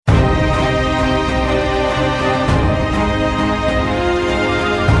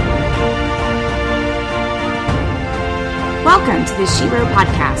Welcome to the Shero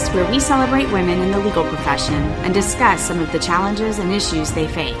podcast, where we celebrate women in the legal profession and discuss some of the challenges and issues they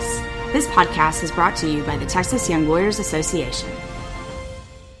face. This podcast is brought to you by the Texas Young Lawyers Association.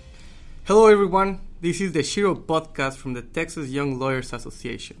 Hello everyone, this is the Shero podcast from the Texas Young Lawyers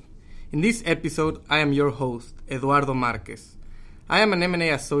Association. In this episode, I am your host, Eduardo Marquez. I am an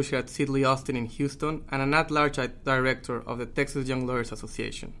M&A associate at Sidley Austin in Houston and an at-large director of the Texas Young Lawyers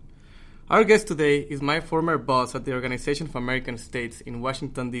Association. Our guest today is my former boss at the Organization of American States in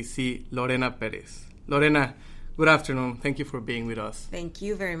Washington, D.C., Lorena Perez. Lorena, good afternoon. Thank you for being with us. Thank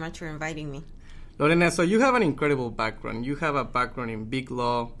you very much for inviting me. Lorena, so you have an incredible background. You have a background in big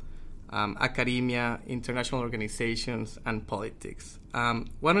law, academia, international organizations, and politics.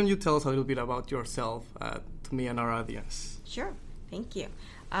 Why don't you tell us a little bit about yourself to me and our audience? Sure. Thank you.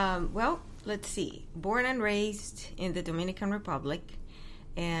 Well, let's see. Born and raised in the Dominican Republic,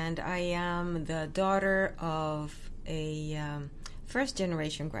 and I am the daughter of a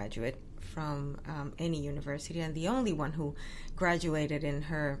first-generation graduate from any university, and the only one who graduated in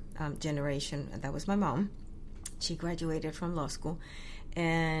her generation. That was my mom. She graduated from law school.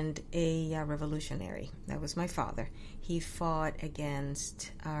 And a revolutionary. That was my father. He fought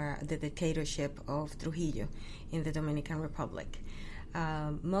against the dictatorship of Trujillo in the Dominican Republic.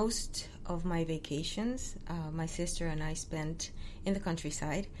 Most of my vacations, my sister and I spent in the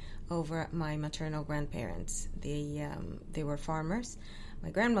countryside over my maternal grandparents. They were farmers. My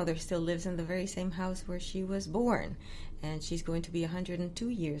grandmother still lives in the very same house where she was born, and she's going to be 102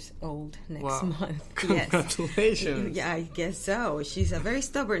 years old next month. Congratulations. Yes. Yeah, I guess so. She's a very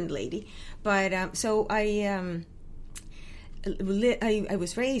stubborn lady. But so I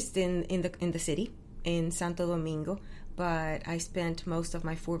was raised in the city, in Santo Domingo, but I spent most of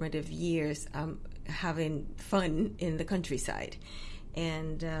my formative years having fun in the countryside.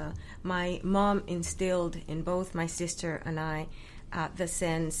 And my mom instilled in both my sister and I the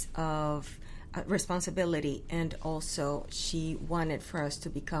sense of responsibility, and also she wanted for us to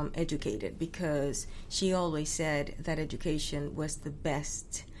become educated, because she always said that education was the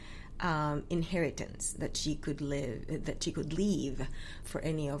best inheritance that she could leave for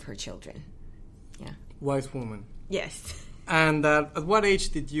any of her children. Yeah. Wise woman. Yes. And at what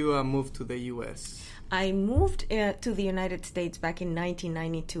age did you move to the U.S.? I moved to the United States back in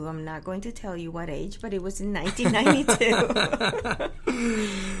 1992. I'm not going to tell you what age, but it was in 1992.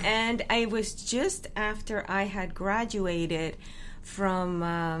 And I was just after I had graduated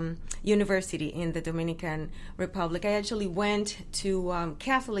from university in the Dominican Republic. I actually went to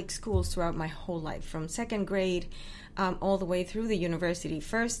Catholic schools throughout my whole life, from second grade all the way through the university.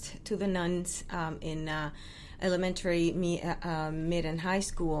 First to the nuns in elementary, mid, and high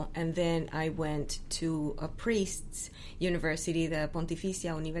school, and then I went to a priest's university, the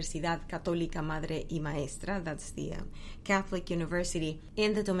Pontificia Universidad Católica Madre y Maestra. That's the Catholic university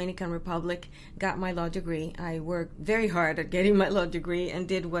in the Dominican Republic. Got my law degree. I worked very hard at getting my law degree and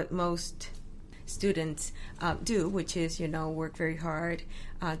did what most students do, which is, work very hard,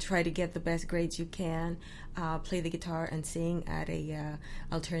 try to get the best grades you can, play the guitar and sing at a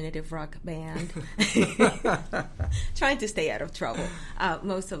alternative rock band, trying to stay out of trouble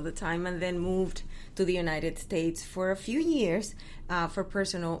most of the time, and then moved to the United States for a few years for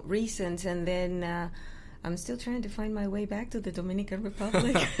personal reasons, and then I'm still trying to find my way back to the Dominican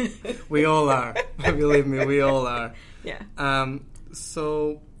Republic. We all are. Believe me, we all are. Yeah.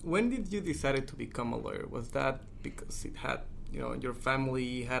 So when did you decide to become a lawyer? Was that because it had, your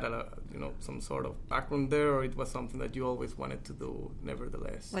family had some sort of background there, or it was something that you always wanted to do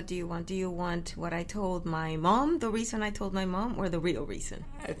nevertheless? What do you want? Do you want what I told my mom, the reason I told my mom, or the real reason?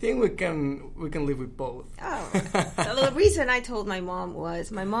 I think we can live with both. Oh, so the reason I told my mom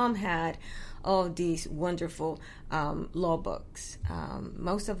was my mom had all these wonderful law books,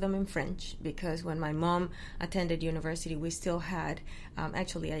 most of them in French, because when my mom attended university, we still had, I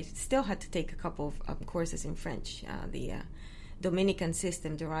still had to take a couple of courses in French, the Dominican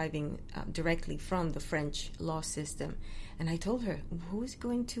system deriving directly from the French law system. And I told her, who's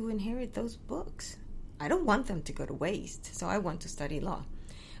going to inherit those books? I don't want them to go to waste, so I want to study law.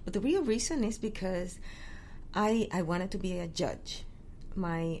 But the real reason is because I wanted to be a judge.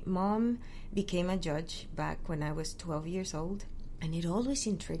 My mom became a judge back when I was 12 years old, and it always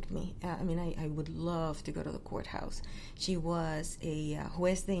intrigued me. I would love to go to the courthouse. She was a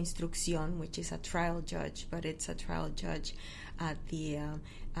juez de instrucción, which is a trial judge, but it's a trial judge at the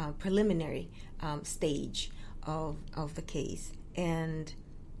preliminary stage of the case. And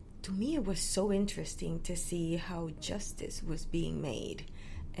to me, it was so interesting to see how justice was being made.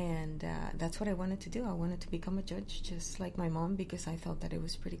 And that's what I wanted to do. I wanted to become a judge just like my mom, because I thought that it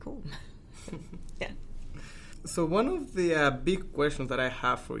was pretty cool. Yeah. So one of the big questions that I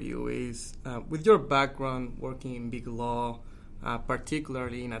have for you is, with your background working in big law,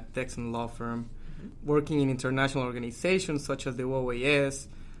 particularly in a Texan law firm, working in international organizations such as the OAS,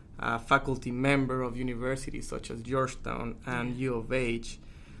 faculty member of universities such as Georgetown and U of H,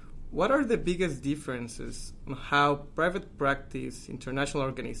 what are the biggest differences on how private practice, international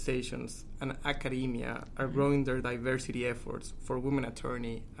organizations, and academia are growing their diversity efforts for women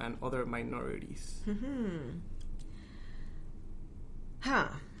attorney and other minorities?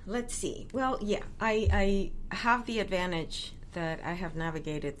 Let's see. Well, yeah, I have the advantage that I have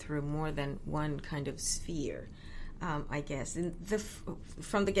navigated through more than one kind of sphere, I guess. And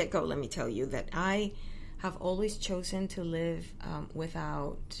from the get-go, let me tell you that I have always chosen to live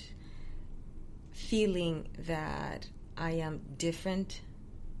without feeling that I am different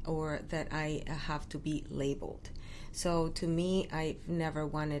or that I have to be labeled. So to me, I've never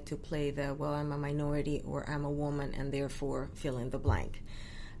wanted to play I'm a minority or I'm a woman and therefore fill in the blank.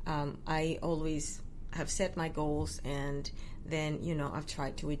 I always have set my goals and then, I've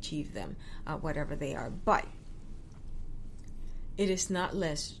tried to achieve them, whatever they are. But it is not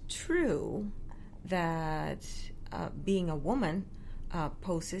less true that being a woman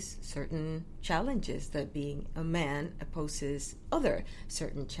poses certain challenges, that being a man poses other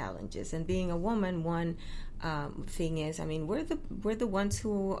certain challenges. And being a woman, one thing is, we're the ones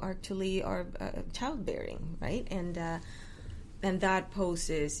who actually are childbearing, right? And that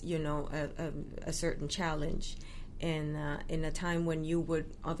poses, a certain challenge in a time when you would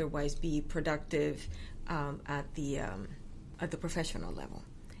otherwise be productive at the professional level.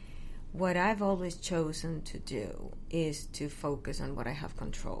 What I've always chosen to do is to focus on what I have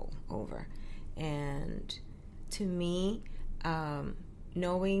control over. And to me,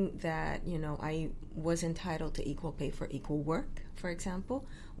 knowing that, I was entitled to equal pay for equal work, for example,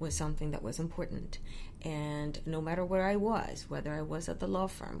 was something that was important. And no matter where I was, whether I was at the law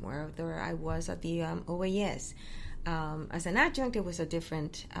firm, whether I was at the OAS, as an adjunct, it was a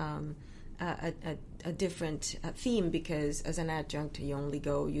different a different theme, because as an adjunct you only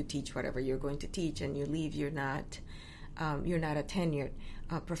go, you teach whatever you're going to teach, and you leave. You're not a tenured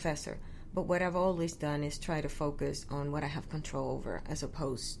professor. But what I've always done is try to focus on what I have control over, as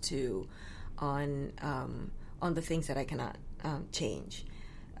opposed to on the things that I cannot change.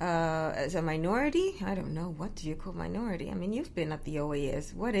 As a minority, I don't know, what do you call minority? You've been at the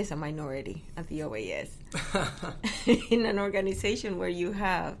OAS. What is a minority at the OAS? In an organization where you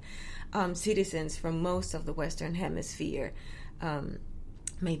have citizens from most of the Western Hemisphere,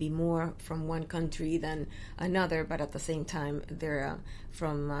 maybe more from one country than another, but at the same time they're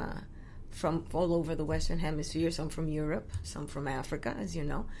from all over the Western Hemisphere, some from Europe, some from Africa, as you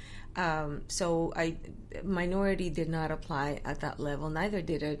know. So minority did not apply at that level. Neither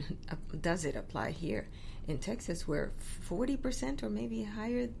does it apply here in Texas, where 40% or maybe a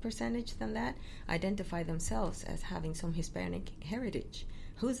higher percentage than that identify themselves as having some Hispanic heritage.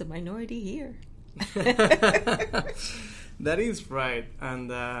 Who's a minority here? That is right.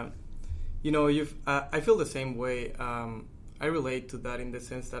 And, I feel the same way. I relate to that in the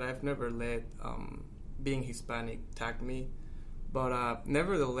sense that I've never let being Hispanic tag me. But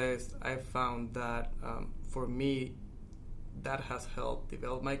nevertheless, I found that for me, that has helped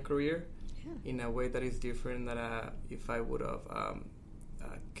develop my career in a way that is different than if I would have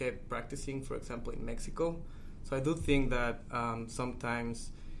kept practicing, for example, in Mexico. So I do think that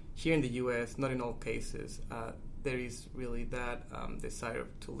sometimes here in the U.S., not in all cases, there is really that desire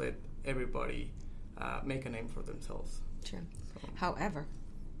to let everybody make a name for themselves. Sure. So. However,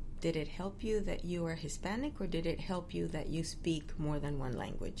 did it help you that you are Hispanic, or did it help you that you speak more than one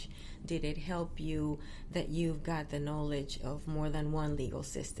language? Did it help you that you've got the knowledge of more than one legal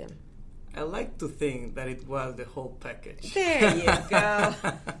system? I like to think that it was the whole package. There you go.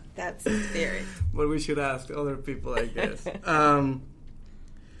 That's the spirit. But we should ask other people, I guess.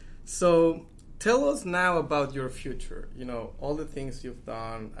 So tell us now about your future. All the things you've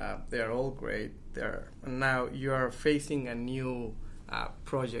done, they are all great. Now you are facing a new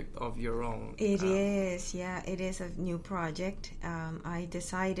project of your own. It is a new project. I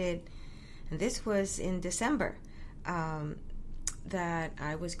decided, and this was in December, that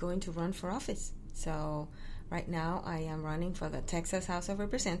I was going to run for office. So right now I am running for the Texas House of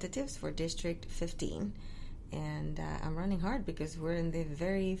Representatives for District 15, and I'm running hard because we're in the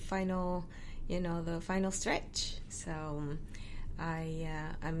very final, the final stretch. So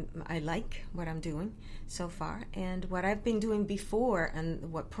I like what I'm doing so far, and what I've been doing before,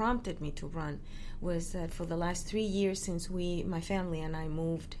 and what prompted me to run, was that for the last 3 years since my family and I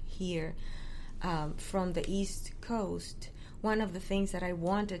moved here from the East Coast, one of the things that I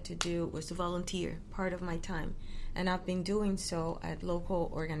wanted to do was to volunteer part of my time. And I've been doing so at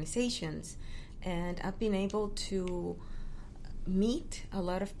local organizations. And I've been able to meet a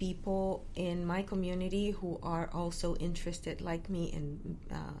lot of people in my community who are also interested, like me, in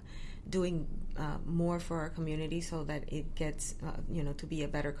doing more for our community so that it gets, to be a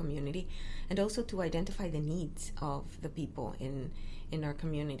better community, and also to identify the needs of the people in our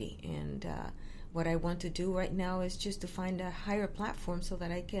community. And what I want to do right now is just to find a higher platform so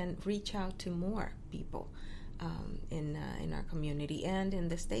that I can reach out to more people in our community and in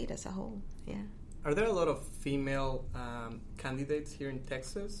the state as a whole. Yeah. Are there a lot of female candidates here in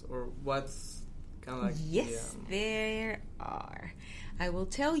Texas, or what's kind of like? Yes, there are. I will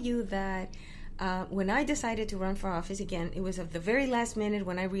tell you that when I decided to run for office again, it was at the very last minute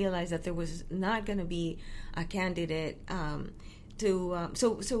when I realized that there was not going to be a candidate. So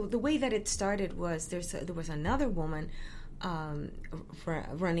the way that it started was there was another woman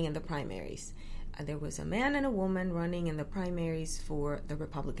running in the primaries. There was a man and a woman running in the primaries for the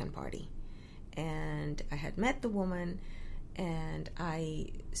Republican Party. And I had met the woman, and I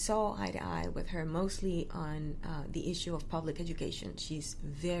saw eye to eye with her mostly on the issue of public education. She's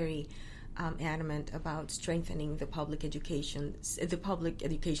very adamant about strengthening the public education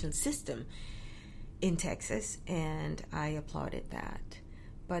system in Texas, and I applauded that.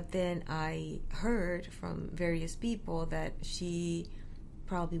 But then I heard from various people that she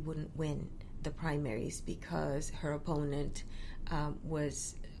probably wouldn't win the primaries because her opponent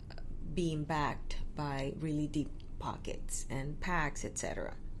was being backed by really deep pockets and PACs,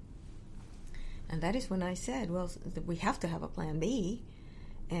 etc. And that is when I said, well, we have to have a plan B.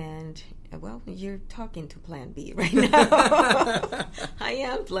 And, well, you're talking to plan B right now. I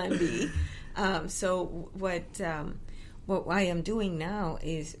am plan B. So what I am doing now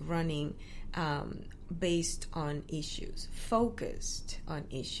is running based on issues, focused on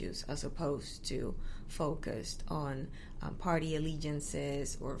issues, as opposed to focused on party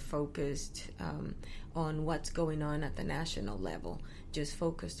allegiances or focused on what's going on at the national level. Just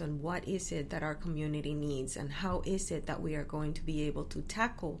focused on what is it that our community needs and how is it that we are going to be able to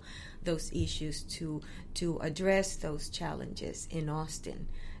tackle those issues to address those challenges in Austin,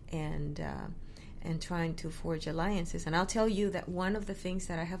 and trying to forge alliances. And I'll tell you that one of the things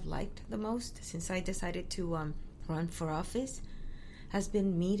that I have liked the most since I decided to run for office has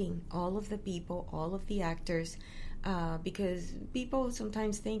been meeting all of the people, all of the actors, because people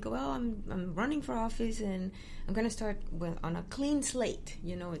sometimes think, well, I'm running for office and I'm going to start on a clean slate.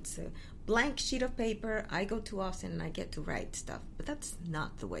 It's a blank sheet of paper. I go to Austin and I get to write stuff. But that's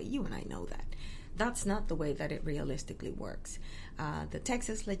not the way. You and I know that. That's not the way that it realistically works. The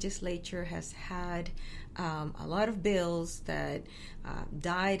Texas legislature has had a lot of bills that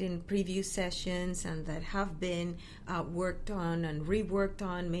died in previous sessions and that have been worked on and reworked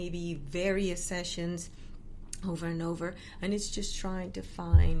on maybe various sessions over and over. And it's just trying to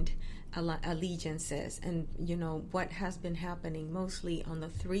find allegiances. And, what has been happening mostly on the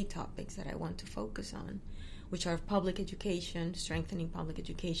three topics that I want to focus on, which are public education, strengthening public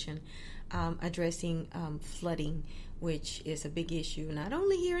education, addressing flooding, which is a big issue not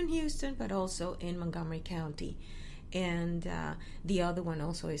only here in Houston but also in Montgomery County. And the other one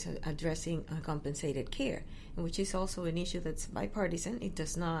also is addressing compensated care, which is also an issue that's bipartisan. It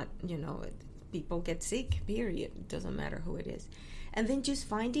does not, people get sick, period. It doesn't matter who it is. And then just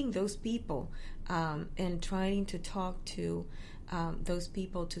finding those people and trying to talk to those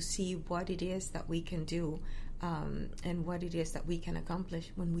people to see what it is that we can do and what it is that we can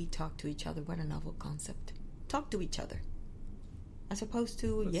accomplish when we talk to each other. What a novel concept. Talk to each other as opposed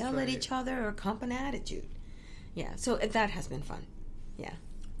to yell at each other or comp an attitude. Yeah, so that has been fun. Yeah.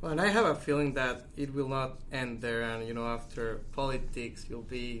 Well, and I have a feeling that it will not end there, and after politics, you'll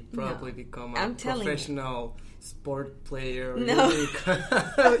probably become a professional sport player. No.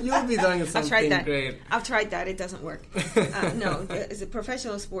 You'll be doing something great. I've tried that. It doesn't work. No, as a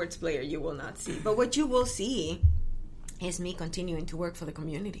professional sports player, you will not see. But what you will see is me continuing to work for the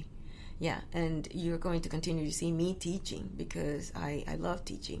community. Yeah, and you're going to continue to see me teaching because I love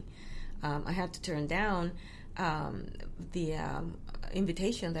teaching. I had to turn down the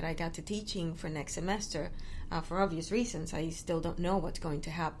invitation that I got to teaching for next semester for obvious reasons. I still don't know what's going to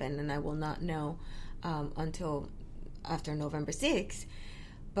happen, and I will not know until after November 6th.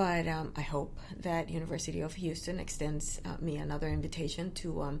 But I hope that University of Houston extends me another invitation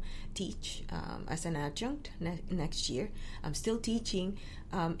to teach as an adjunct next year. I'm still teaching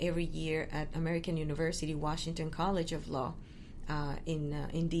every year at American University Washington College of Law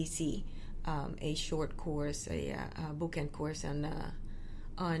in D.C., a short course, a bookend course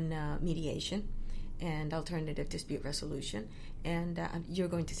on mediation. and alternative dispute resolution. And you're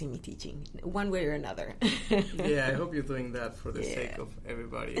going to see me teaching one way or another. Yeah, I hope you're doing that for the sake of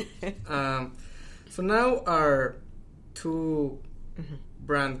everybody. So now our two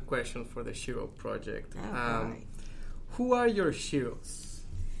brand questions for the Shiro project. Right. Who are your Shiros?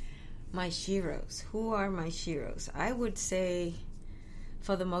 My Shiros. Who are my Shiros? I would say,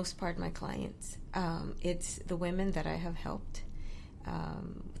 for the most part, my clients. It's the women that I have helped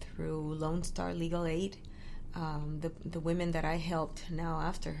through Lone Star Legal Aid. The women that I helped now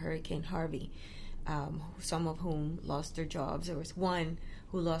after Hurricane Harvey, some of whom lost their jobs. There was one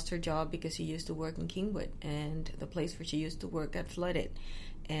who lost her job because she used to work in Kingwood, and the place where she used to work got flooded.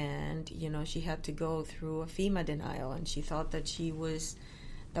 And, she had to go through a FEMA denial, and she thought that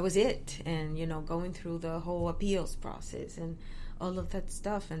that was it. And, going through the whole appeals process and all of that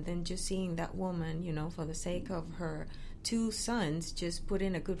stuff. And then just seeing that woman, for the sake of her two sons, just put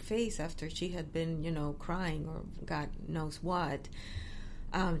in a good face after she had been, crying or God knows what,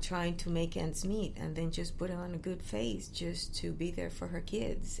 trying to make ends meet, and then just put on a good face just to be there for her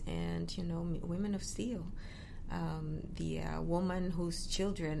kids. And, women of steel. The woman whose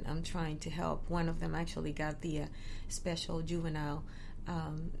children I'm trying to help, one of them actually got the special juvenile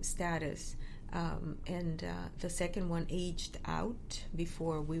status, and the second one aged out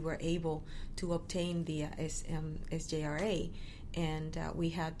before we were able to obtain the SJRA, and we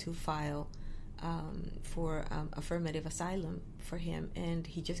had to file for affirmative asylum for him, and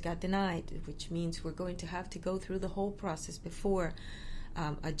he just got denied, which means we're going to have to go through the whole process before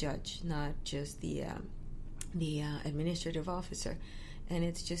a judge, not just the administrative officer. And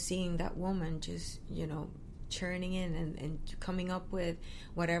it's just seeing that woman just, churning in and coming up with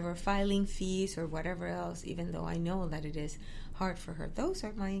whatever filing fees or whatever else, even though I know that it is hard for her. Those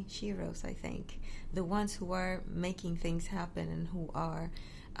are my Shiros, I think. The ones who are making things happen and who are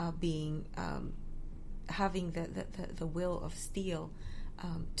having the will of steel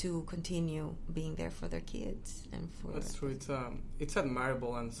to continue being there for their kids. And for That's true. It's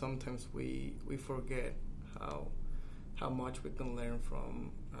admirable, and sometimes we forget how much we can learn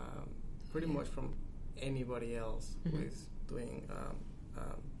from pretty much from anybody else who is doing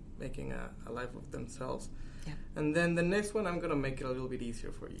making a life of themselves. Yeah. And then the next one, I'm gonna make it a little bit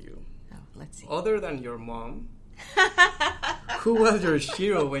easier for you. Oh, let's see. Other than your mom, who was your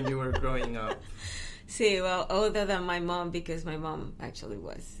Shiro when you were growing up? See, well, other than my mom, because my mom actually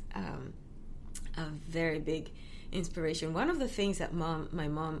was a very big inspiration. One of the things that my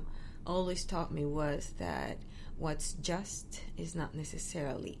mom always taught me was that what's just is not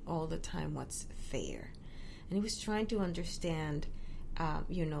necessarily all the time what's fair. And he was trying to understand,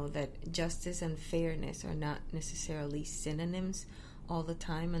 that justice and fairness are not necessarily synonyms all the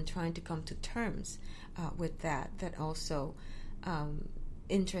time, and trying to come to terms with that also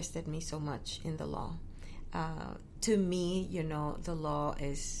interested me so much in the law. To me, the law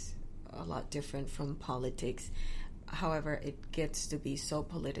is a lot different from politics. However, it gets to be so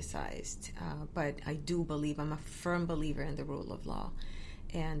politicized. But I do believe, I'm a firm believer in the rule of law.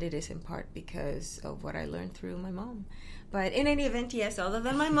 And it is in part because of what I learned through my mom. But in any event, yes, other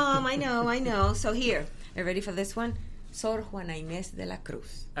than my mom, I know. So here, are you ready for this one? Sor Juana Inés de la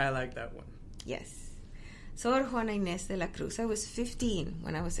Cruz. I like that one. Yes. Sor Juana Inés de la Cruz. I was 15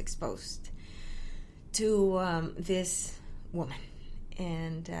 when I was exposed to this woman.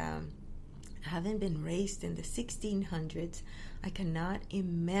 And having been raised in the 1600s, I cannot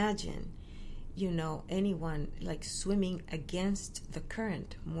imagine, anyone like swimming against the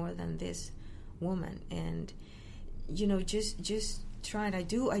current more than this woman. And, just trying, I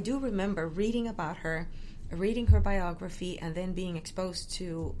do remember reading about her, reading her biography, and then being exposed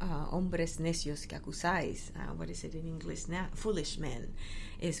to hombres necios que acusáis. What is it in English now? Foolish men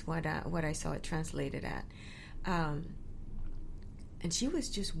is what I saw it translated at. And she was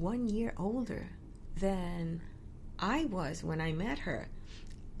just 1 year older than I was when I met her,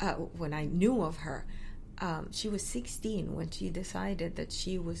 when I knew of her. She was 16 when she decided that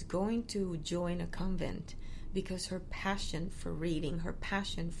she was going to join a convent because her passion for reading, her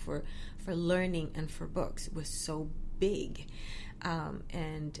passion for learning and for books was so big.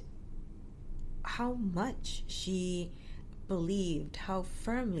 And how much she believed, how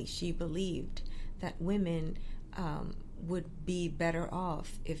firmly she believed that women would be better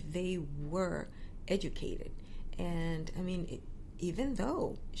off if they were educated. And I mean, even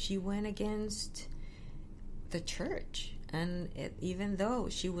though she went against the church, and even though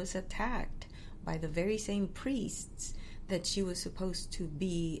she was attacked by the very same priests that she was supposed to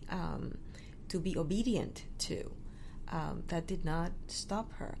be obedient to, that did not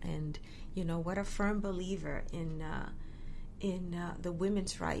stop her. And what a firm believer in the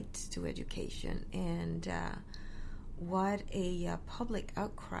women's rights to education, and what a public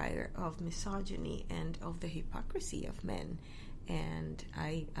outcry of misogyny and of the hypocrisy of men. And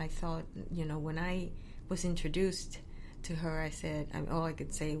I thought, when I was introduced to her, I said, all I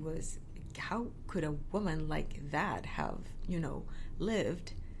could say was, how could a woman like that have,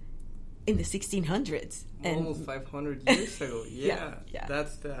 lived in the 1600s? And almost 500 years ago. Yeah.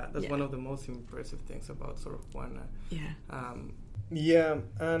 That's one of the most impressive things about Sor Juana. Yeah,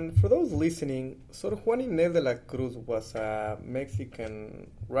 and for those listening, Sor Juana Inés de la Cruz was a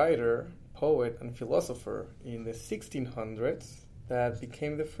Mexican writer, poet, and philosopher in the 1600s that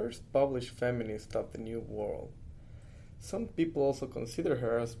became the first published feminist of the New World. Some people also consider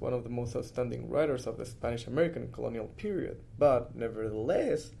her as one of the most outstanding writers of the Spanish-American colonial period, but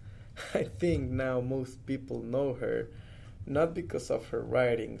nevertheless, I think now most people know her not because of her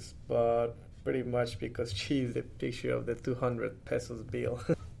writings, but pretty much because she is the picture of the 200 pesos bill.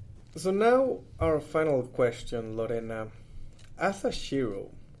 So now our final question, Lorena. As a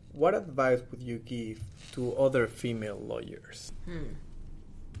Shiro, what advice would you give to other female lawyers?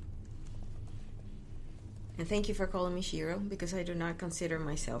 And thank you for calling me Shiro, because I do not consider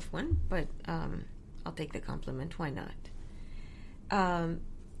myself one, but I'll take the compliment. Why not?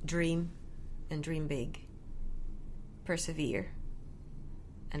 Dream, and dream big. Persevere,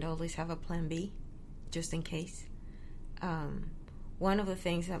 and always have a plan B, just in case. One of the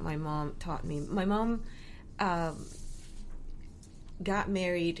things that my mom taught me, my mom got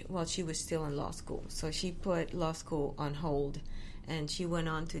married while she was still in law school. So she put law school on hold, and she went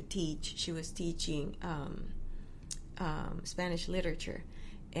on to teach. She was teaching Spanish literature,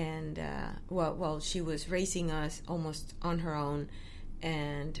 and while she was raising us almost on her own.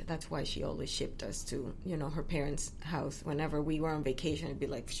 And that's why she always shipped us to, her parents' house. Whenever we were on vacation, it'd be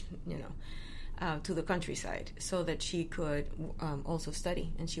like, to the countryside, so that she could also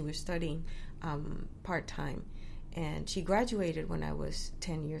study. And she was studying part-time. And she graduated when I was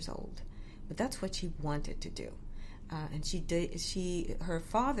 10 years old. But that's what she wanted to do. And she did. Her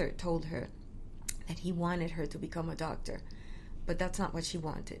father told her that he wanted her to become a doctor. But that's not what she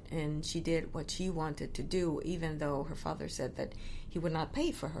wanted. And she did what she wanted to do, even though her father said that he would not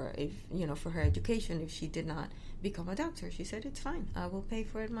pay for her, for her education if she did not become a doctor. She said, it's fine. I will pay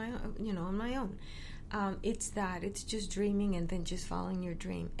for it on my own. It's just dreaming and then just following your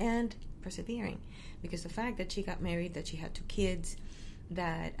dream and persevering. Because the fact that she got married, that she had 2 kids,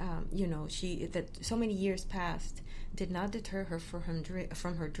 that, that so many years passed did not deter her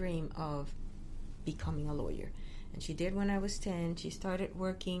from her dream of becoming a lawyer. And she did when I was 10. She started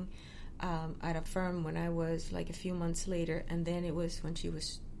working at a firm when I was like a few months later, and then it was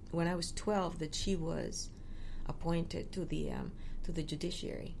when I was 12 that she was appointed to the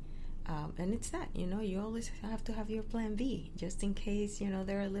judiciary. And it's that, you always have to have your plan B, just in case,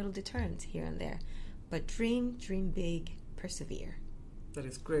 there are little deterrents here and there. But dream big, persevere. That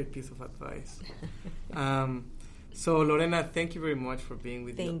is a great piece of advice. So, Lorena, thank you very much for being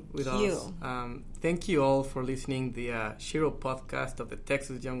with us. Thank you all for listening to the Shiro podcast of the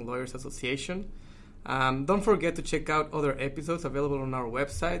Texas Young Lawyers Association. Don't forget to check out other episodes available on our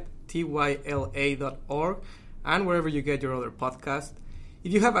website, tyla.org, and wherever you get your other podcasts.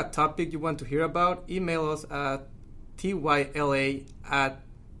 If you have a topic you want to hear about, email us at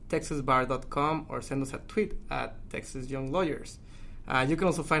tyla@texasbar.com or send us a tweet at Texas Young Lawyers. You can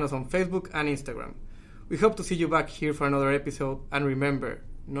also find us on Facebook and Instagram. We hope to see you back here for another episode. And remember,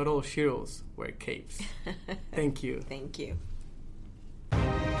 not all Shiros wear capes. Thank you. Thank you.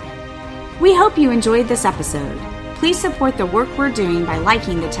 We hope you enjoyed this episode. Please support the work we're doing by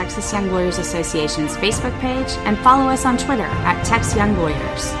liking the Texas Young Lawyers Association's Facebook page and follow us on Twitter at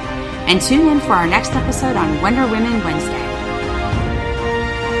TexYoungLawyers. And tune in for our next episode on Wonder Women Wednesday.